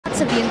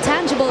of the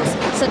intangibles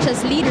such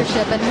as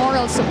leadership and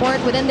moral support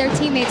within their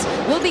teammates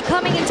will be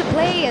coming into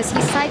play as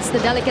he cites the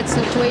delicate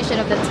situation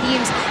of the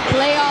team's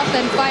playoff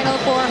and Final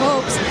Four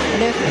hopes.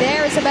 And if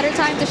there is a better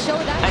time to show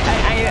that...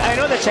 I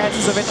know the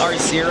chances of it are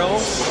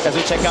 0 as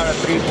we check out a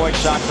 3-point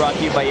shot brought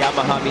to you by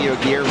Yamaha Mio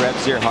Gear,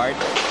 revs your heart.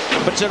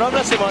 But Jerome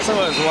Lastimosa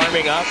was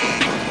warming up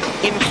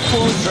in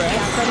full dress.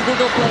 Yeah, from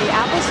Google Play,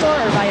 Apple Store,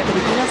 or via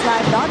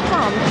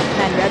PilipinasLive.com,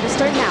 and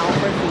register now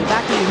for free.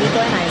 Back to you, Nico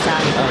and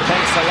Isaac.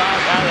 Thanks a lot,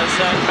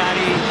 Adamson,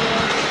 Mathew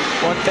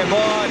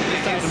Montebon.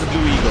 The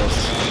Blue Eagles.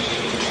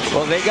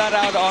 Well, they got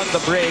out on the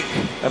break.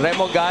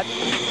 Remo got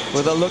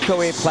with a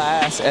look-away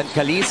pass, and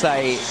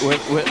Kalisay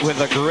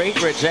with a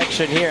great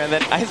rejection here. And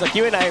then, Isaac,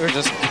 you and I were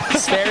just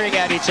staring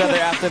at each other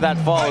after that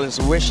fall,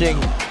 just wishing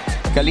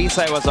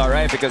Kalisay was all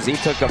right because he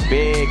took a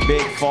big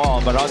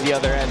fall. But on the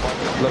other end,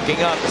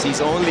 looking up, sees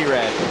only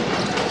red.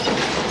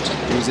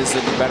 Uses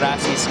the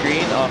Barasi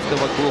screen off to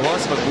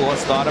Magbuhos.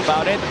 Magbuhos thought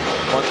about it.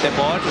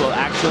 Montebon will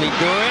actually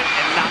do it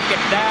and knock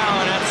it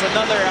down. That's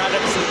another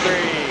Adamson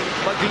 3.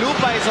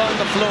 Maglupa is on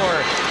the floor.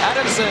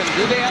 Adamson,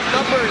 do they have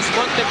numbers?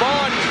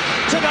 Montebon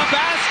to the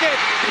basket.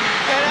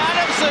 And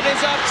Adamson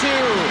is up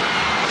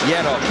 2.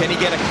 Yero, can he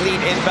get a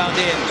clean inbound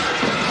in?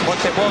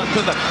 Montebon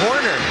to the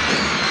corner.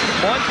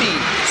 Monty,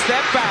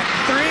 step back,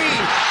 3.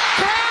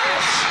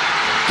 Cash!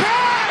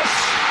 Cash!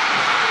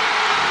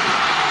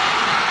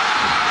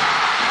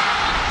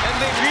 And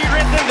they've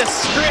rewritten the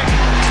script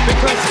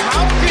because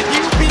how could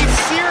you be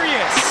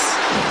serious?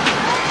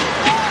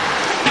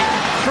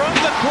 From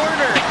the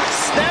corner,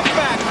 step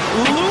back,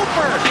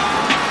 looper.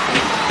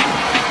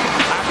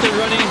 After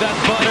running that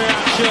butter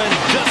action,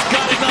 just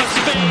got enough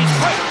space.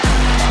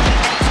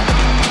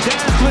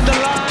 Dance with the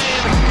line.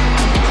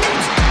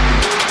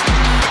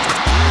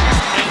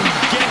 And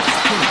gets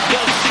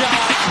the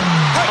shot.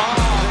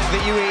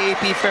 The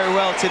UAAP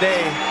farewell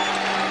today.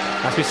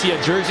 As we see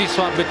a jersey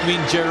swap between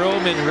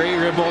Jerome and Ray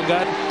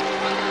Rebogat.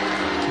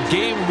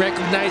 Game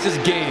recognizes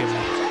game.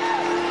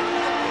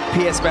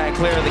 PS Bank,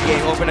 clear of the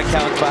game. Open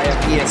account via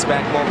PS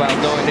Bank Mobile.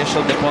 No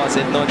initial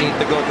deposit. No need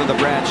to go to the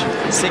branch.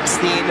 16,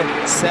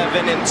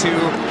 7 and 2.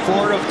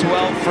 4 of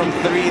 12 from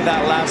 3.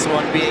 That last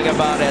one being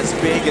about as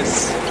big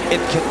as it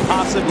could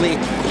possibly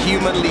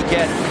humanly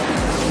get.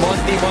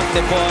 Montebon.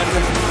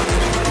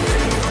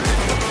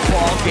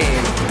 Ball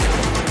game.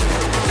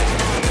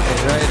 And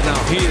right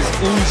now, he is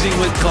oozing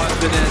with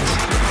confidence.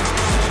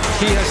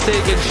 He has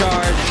taken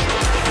charge.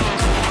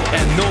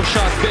 And no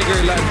shot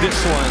bigger than this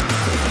one.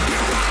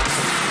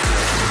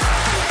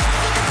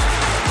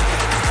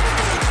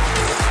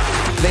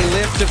 They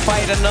live to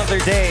fight another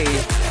day.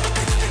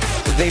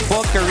 They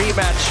book a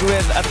rematch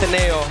with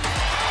Ateneo.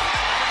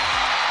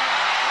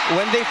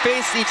 When they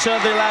faced each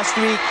other last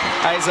week,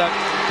 Isaac,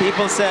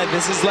 people said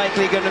this is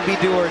likely going to be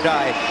do or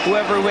die.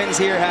 Whoever wins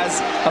here has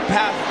a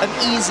path, an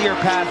easier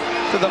path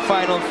to the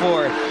Final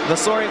Four. The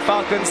Soaring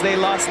Falcons, they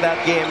lost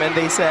that game, and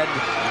they said,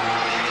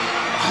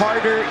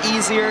 harder,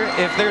 easier.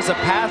 If there's a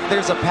path,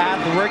 there's a path.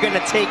 We're going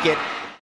to take it.